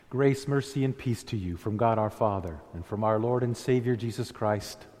Grace, mercy, and peace to you from God our Father and from our Lord and Savior Jesus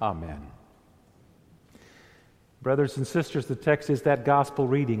Christ. Amen. Brothers and sisters, the text is that gospel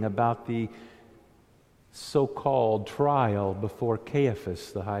reading about the so-called trial before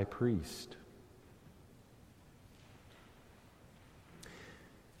Caiaphas, the high priest.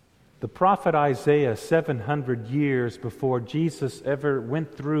 The prophet Isaiah, 700 years before Jesus ever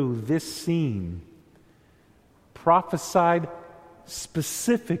went through this scene, prophesied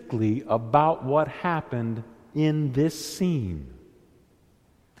specifically about what happened in this scene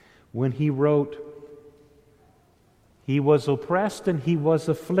when he wrote, "He was oppressed and he was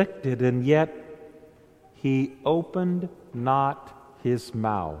afflicted, and yet he opened not his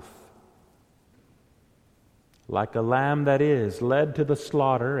mouth. Like a lamb that is led to the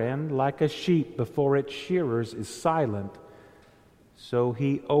slaughter, and like a sheep before its shearers is silent, so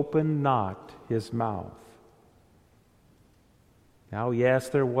he opened not his mouth." Now, yes,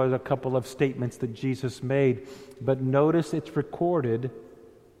 there was a couple of statements that Jesus made, but notice it's recorded,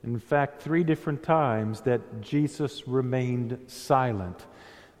 in fact, 3 different times that Jesus remained silent.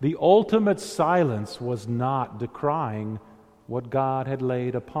 The ultimate silence was not decrying what God had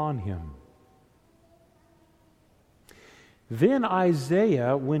laid upon him. Then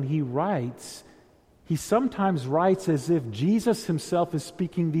Isaiah, when he writes, he sometimes writes as if Jesus himself is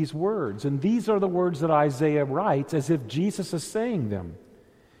speaking these words. And these are the words that Isaiah writes as if Jesus is saying them.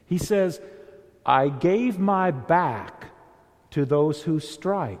 He says, "I gave my back to those who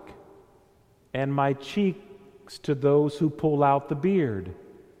strike, and my cheeks to those who pull out the beard.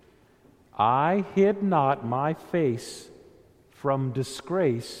 I hid not my face from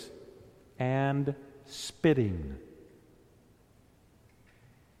disgrace and spitting."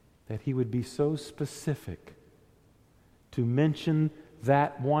 That he would be so specific to mention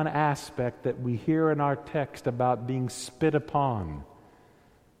that one aspect that we hear in our text about being spit upon.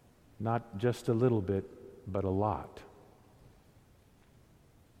 Not just a little bit, but a lot.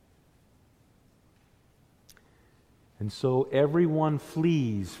 And so everyone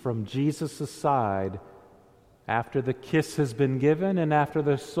flees from Jesus' side after the kiss has been given and after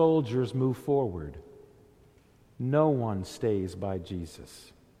the soldiers move forward. No one stays by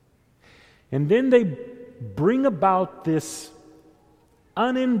Jesus. And then they bring about this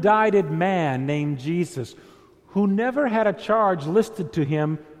unindicted man named Jesus, who never had a charge listed to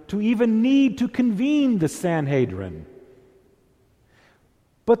him to even need to convene the Sanhedrin.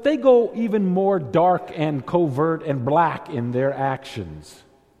 But they go even more dark and covert and black in their actions.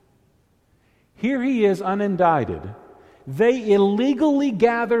 Here he is unindicted. They illegally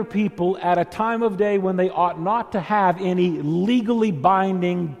gather people at a time of day when they ought not to have any legally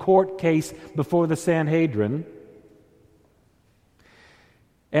binding court case before the Sanhedrin.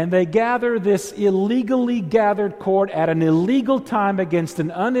 And they gather this illegally gathered court at an illegal time against an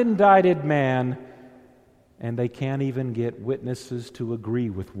unindicted man, and they can't even get witnesses to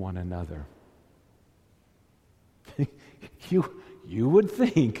agree with one another. You would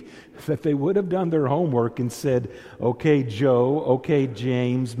think that they would have done their homework and said, "Okay, Joe, okay,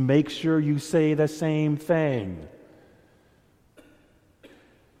 James, make sure you say the same thing."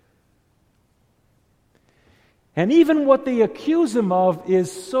 And even what they accuse him of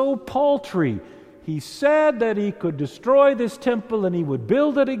is so paltry. He said that he could destroy this temple and he would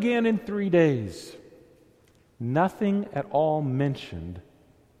build it again in 3 days. Nothing at all mentioned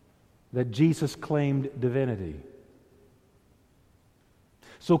that Jesus claimed divinity.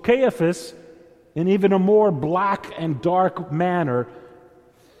 So Caiaphas, in even a more black and dark manner,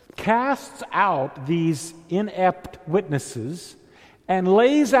 casts out these inept witnesses and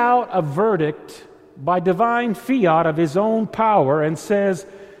lays out a verdict by divine fiat of his own power and says,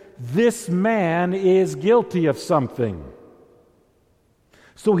 "This man is guilty of something."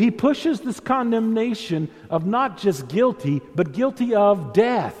 So he pushes this condemnation of not just guilty, but guilty of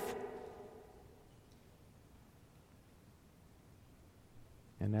death.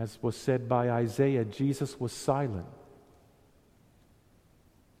 And as was said by Isaiah, Jesus was silent.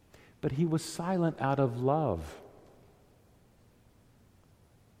 But he was silent out of love.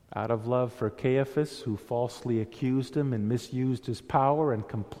 Out of love for Caiaphas, who falsely accused him and misused his power in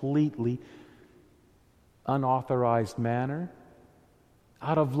completely unauthorized manner.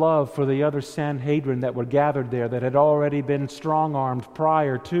 Out of love for the other Sanhedrin that were gathered there, that had already been strong-armed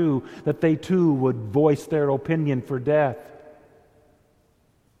prior to, that they too would voice their opinion for death.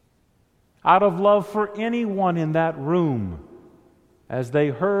 Out of love for anyone in that room, as they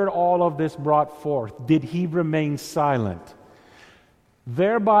heard all of this brought forth, did he remain silent,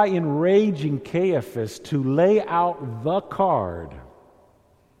 thereby enraging Caiaphas to lay out the card.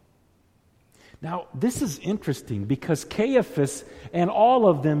 Now, this is interesting because Caiaphas and all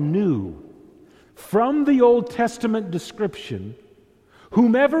of them knew from the Old Testament description,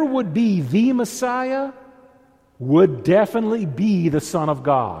 whomever would be the Messiah would definitely be the Son of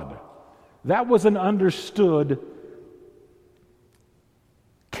God. That was an understood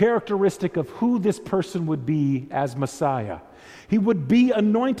characteristic of who this person would be as Messiah. He would be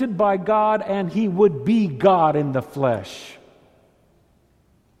anointed by God, and he would be God in the flesh.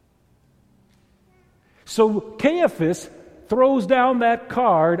 So Caiaphas throws down that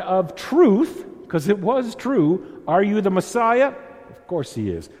card of truth, because it was true. Are you the Messiah? Of course he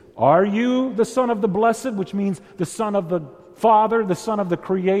is. Are you the Son of the Blessed, which means the Son of the Father, the Son of the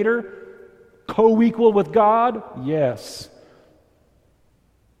Creator, co-equal with God? Yes.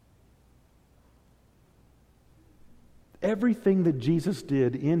 Everything that Jesus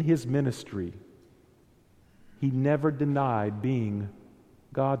did in his ministry, he never denied being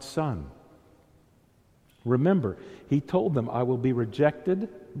God's Son. Remember, he told them, I will be rejected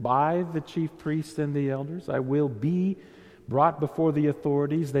by the chief priests and the elders. I will be brought before the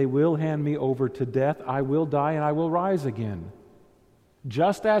authorities. They will hand me over to death. I will die and I will rise again.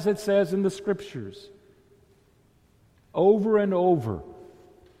 Just as it says in the Scriptures. Over and over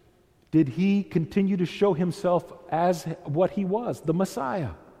did he continue to show himself as what he was, the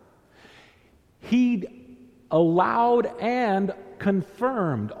Messiah. He allowed and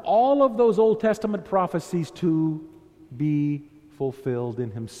confirmed all of those Old Testament prophecies to be fulfilled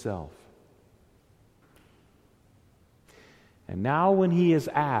in himself. And now when he is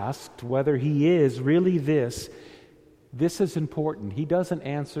asked whether he is really this is important. He doesn't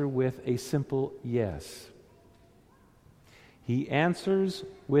answer with a simple yes. He answers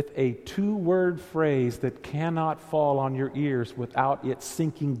with a two-word phrase that cannot fall on your ears without it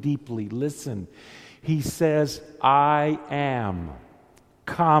sinking deeply. Listen. He says, I am,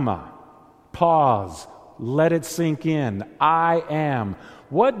 comma, pause, let it sink in. I am.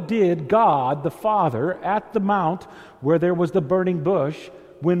 What did God, the Father, at the mount where there was the burning bush,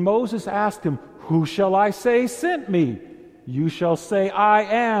 when Moses asked him, who shall I say sent me? You shall say, I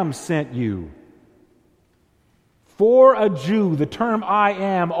am sent you. For a Jew, the term I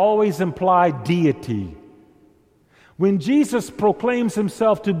am always implied deity. When Jesus proclaims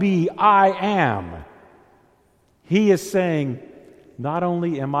himself to be I am, he is saying, not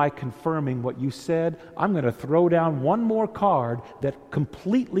only am I confirming what you said, I'm going to throw down one more card that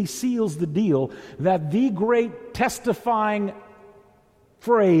completely seals the deal, that the great testifying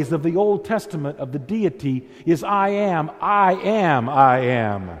phrase of the Old Testament of the deity is I am, I am, I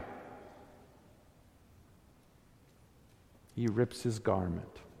am. He rips his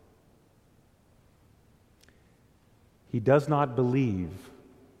garment. He does not believe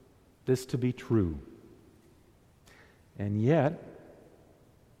this to be true. And yet,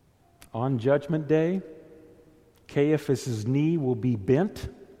 on Judgment Day, Caiaphas' knee will be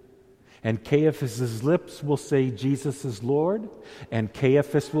bent, and Caiaphas' lips will say Jesus is Lord, and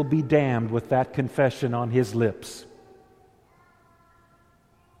Caiaphas will be damned with that confession on his lips.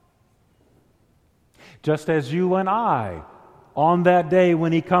 Just as you and I, on that day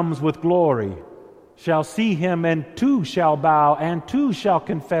when he comes with glory, shall see him, and two shall bow, and two shall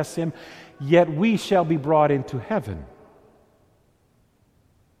confess him, yet we shall be brought into heaven.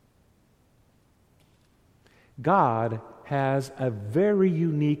 God has a very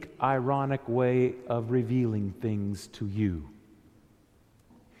unique, ironic way of revealing things to you.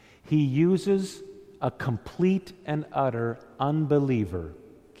 He uses a complete and utter unbeliever,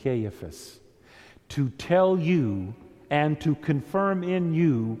 Caiaphas, to tell you and to confirm in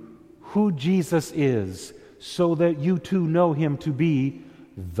you who Jesus is, so that you too know him to be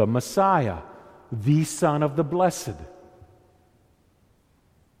the Messiah, the Son of the Blessed.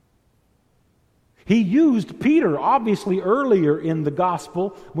 He used Peter, obviously, earlier in the gospel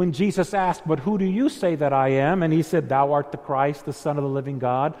when Jesus asked, but who do you say that I am? And he said, thou art the Christ, the Son of the living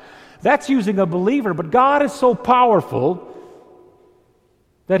God. That's using a believer, but God is so powerful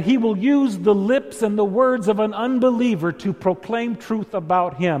that he will use the lips and the words of an unbeliever to proclaim truth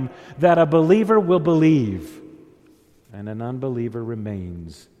about him that a believer will believe, and an unbeliever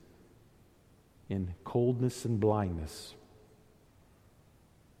remains in coldness and blindness.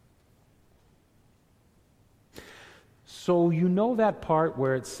 So you know that part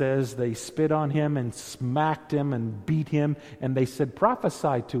where it says they spit on him and smacked him and beat him, and they said,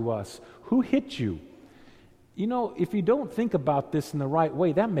 prophesy to us. Who hit you? You know, if you don't think about this in the right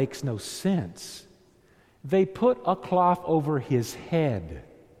way, that makes no sense. They put a cloth over his head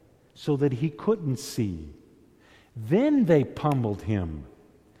so that he couldn't see. Then they pummeled him.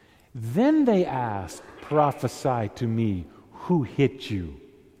 Then they asked, prophesy to me, who hit you?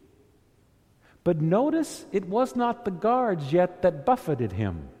 But notice it was not the guards yet that buffeted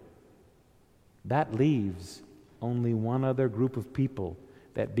him. That leaves only one other group of people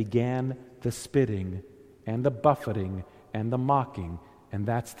that began the spitting and the buffeting and the mocking, and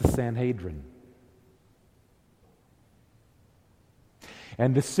that's the Sanhedrin.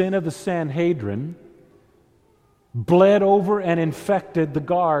 And the sin of the Sanhedrin bled over and infected the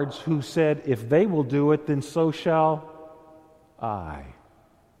guards, who said, if they will do it, then so shall I.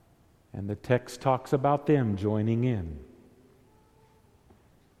 And the text talks about them joining in.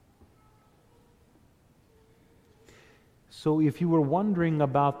 So if you were wondering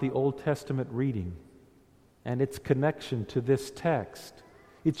about the Old Testament reading and its connection to this text,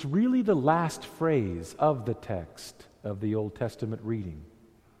 it's really the last phrase of the text of the Old Testament reading.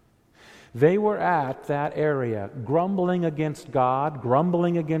 They were at that area, grumbling against God,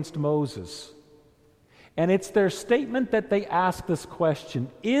 grumbling against Moses. And it's their statement that they ask this question,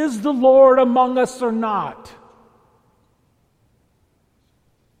 is the Lord among us or not?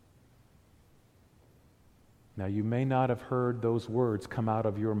 Now, you may not have heard those words come out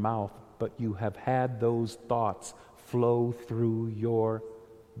of your mouth, but you have had those thoughts flow through your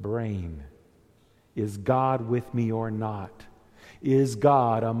brain. Is God with me or not? Is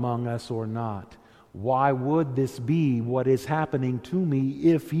God among us or not? Why would this be what is happening to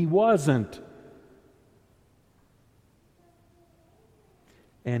me if He wasn't?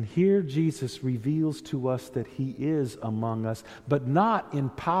 And here Jesus reveals to us that He is among us, but not in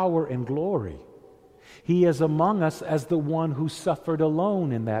power and glory. He is among us as the one who suffered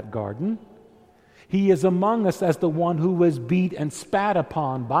alone in that garden. He is among us as the one who was beat and spat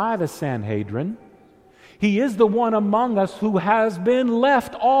upon by the Sanhedrin. He is the one among us who has been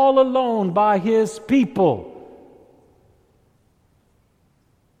left all alone by His people.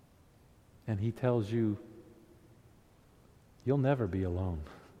 And He tells you, you'll never be alone.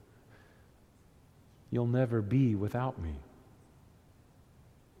 You'll never be without me.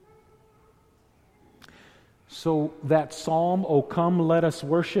 So that psalm, O come, let us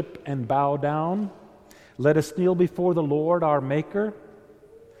worship and bow down. Let us kneel before the Lord our Maker.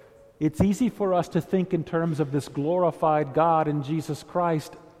 It's easy for us to think in terms of this glorified God in Jesus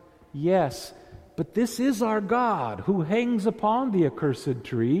Christ. Yes, but this is our God who hangs upon the accursed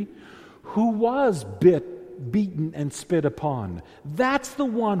tree, who was beaten and spit upon. That's the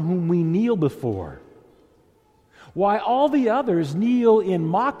one whom we kneel before. Why all the others kneel in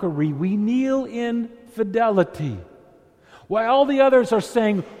mockery, we kneel in fidelity. While all the others are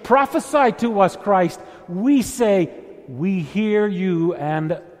saying, prophesy to us, Christ, we say, we hear you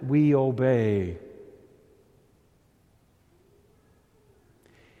and we obey.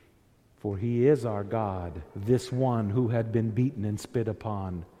 For He is our God, this one who had been beaten and spit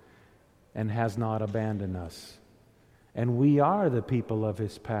upon and has not abandoned us. And we are the people of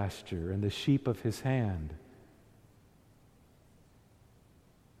His pasture and the sheep of His hand.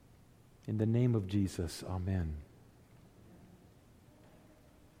 In the name of Jesus, amen.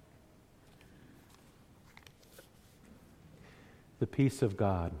 The peace of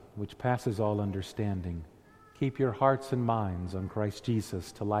God, which passes all understanding, keep your hearts and minds on Christ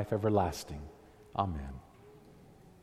Jesus to life everlasting. Amen.